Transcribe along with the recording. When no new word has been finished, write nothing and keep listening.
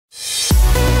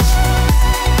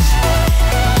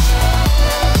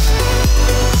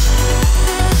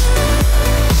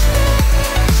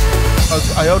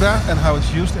data and how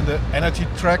it's used in the energy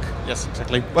track. Yes,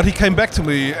 exactly. But he came back to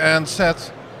me and said,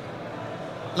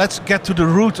 let's get to the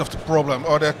root of the problem,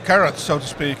 or the carrot, so to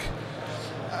speak.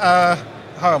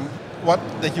 Harm, what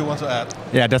did you want to add?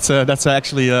 Yeah, that's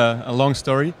actually a long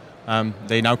story.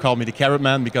 They now call me the Carrot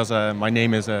Man because my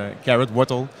name is Carrot,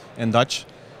 Wortel in Dutch,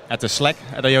 at the Slack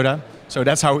at iota. So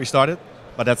that's how we started.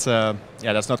 But that's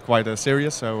not quite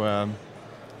serious. So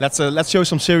let's show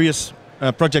some serious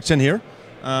projects in here.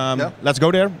 Let's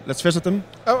go there. Let's visit them,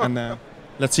 and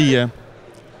let's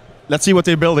see what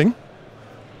they're building.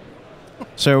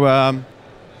 So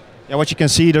what you can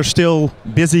see, they're still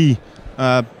busy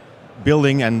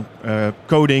building and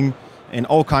coding in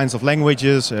all kinds of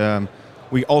languages.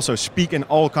 We also speak in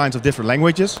all kinds of different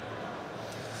languages.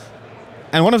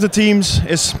 And one of the teams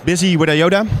is busy with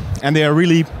iota, and they are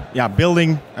really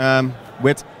building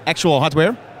with actual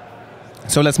hardware.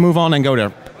 So let's move on and go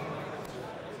there.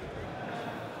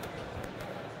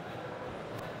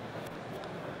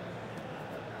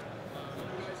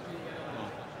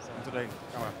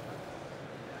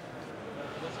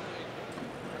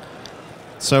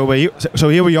 So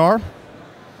here we are.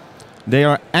 They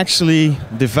are actually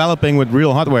developing with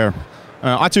real hardware.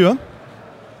 Arthur,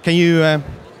 can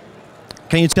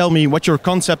you tell me what your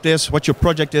concept is, what your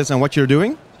project is, and what you're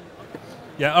doing?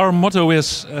 Yeah, our motto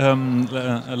is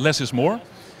less is more,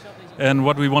 and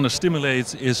what we want to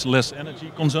stimulate is less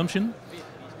energy consumption,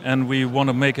 and we want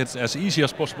to make it as easy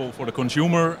as possible for the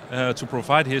consumer to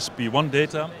provide his P1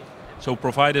 data, so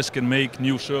providers can make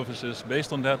new services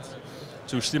based on that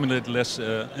to stimulate less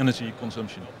energy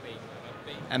consumption.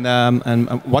 And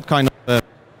what kind of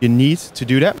you need to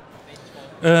do that?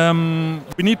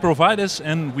 We need providers,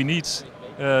 and we need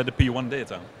the P1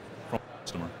 data from the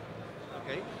customer.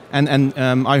 Okay. And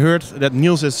I heard that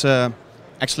Niels is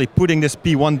actually putting this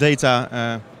P1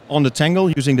 data on the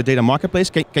Tangle using the data marketplace.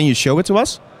 Can you show it to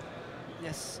us?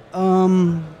 Yes.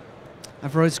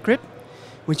 I've wrote a script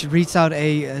which reads out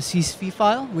a CSV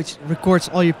file which records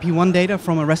all your P1 data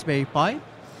from a Raspberry Pi.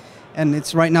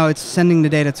 And right now it's sending the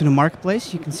data to the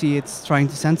marketplace. You can see it's trying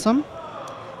to send some.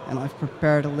 And I've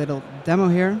prepared a little demo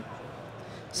here.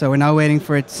 So we're now waiting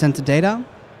for it to send the data.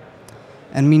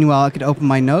 And meanwhile, I could open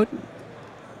my node.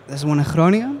 There's one in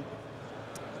Groningen.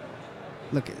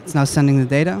 Look, it's now sending the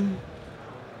data.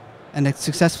 And it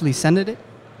successfully sent it.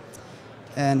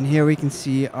 And here we can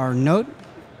see our node,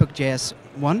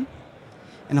 book.js1.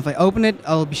 And if I open it,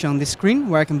 I'll be shown this screen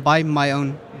where I can buy my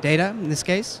own data in this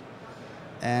case.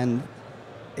 And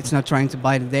it's now trying to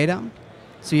buy the data.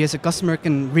 So you as a customer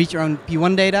can read your own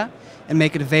P1 data and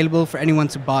make it available for anyone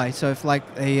to buy. So if like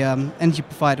a energy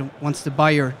provider wants to buy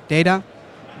your data,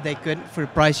 they could for the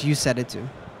price you set it to.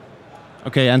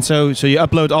 Okay, and so you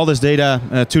upload all this data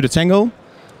to the Tangle,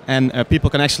 and people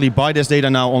can actually buy this data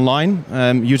now online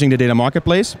using the data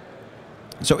marketplace.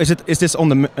 So is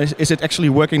it actually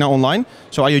working now online?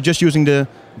 So are you just using the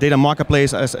data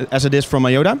marketplace as it is from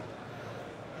iota?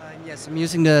 Yes, I'm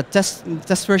using the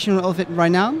test version of it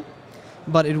right now,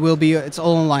 but it's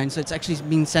all online. So it's actually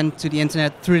being sent to the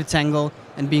internet through the Tangle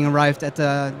and being arrived at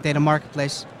the data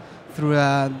marketplace through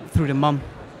the MUM.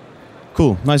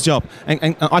 Cool, nice job.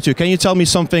 And Arthur, can you tell me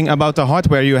something about the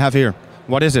hardware you have here?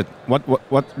 What is it?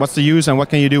 What's the use and what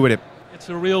can you do with it? It's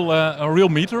a real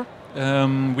meter.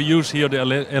 We use here the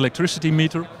electricity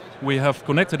meter. We have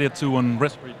connected it to a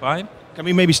Raspberry Pi. Can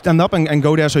we maybe stand up and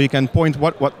go there so you can point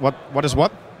what is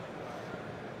what?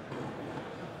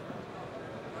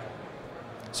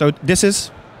 So this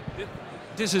is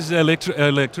the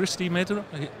electricity meter.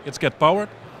 It's get powered,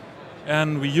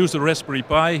 and we use the Raspberry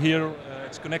Pi here.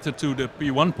 It's connected to the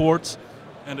P1 port,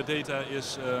 and the data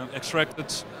is extracted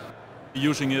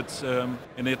using it,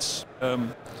 and it's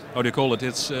how do you call it?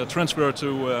 It's transferred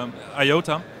to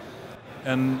iota,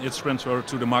 and it's transferred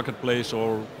to the marketplace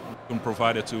or can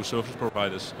provide it to service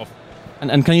providers.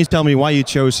 And can you tell me why you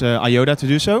chose iota to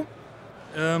do so?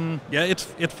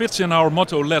 It fits in our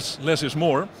motto less is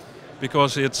more,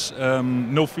 because it's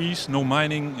no fees, no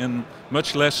mining, and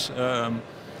much less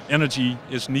energy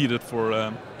is needed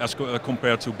for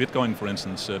compared to Bitcoin, for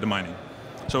instance, the mining.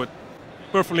 So it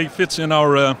perfectly fits in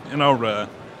our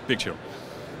picture.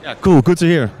 Yeah, cool, good to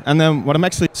hear. And then what I'm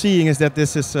actually seeing is that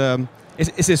this is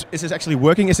this actually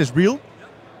working? Is this real?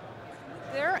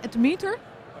 There at the meter,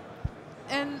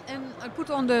 and I put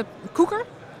on the cooker.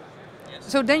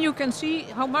 So then you can see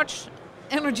how much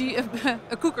energy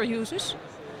a cooker uses.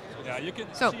 Yeah, you can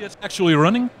see it's actually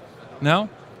running now.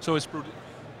 So it's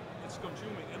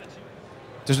consuming energy.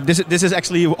 So this is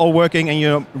actually all working, and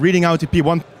you're reading out the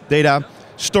P1 data,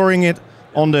 storing it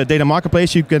on the data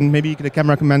marketplace. You can the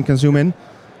cameraman can zoom in,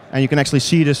 and you can actually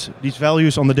see these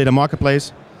values on the data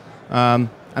marketplace.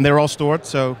 and they're all stored.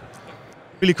 So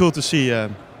really cool to see.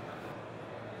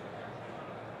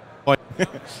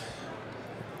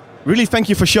 Really, thank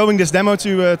you for showing this demo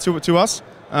to us.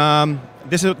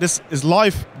 This is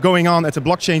live going on at the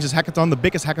Blockchaingers Hackathon, the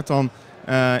biggest hackathon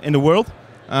in the world.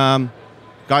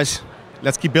 Guys,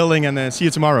 let's keep building and see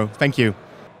you tomorrow. Thank you.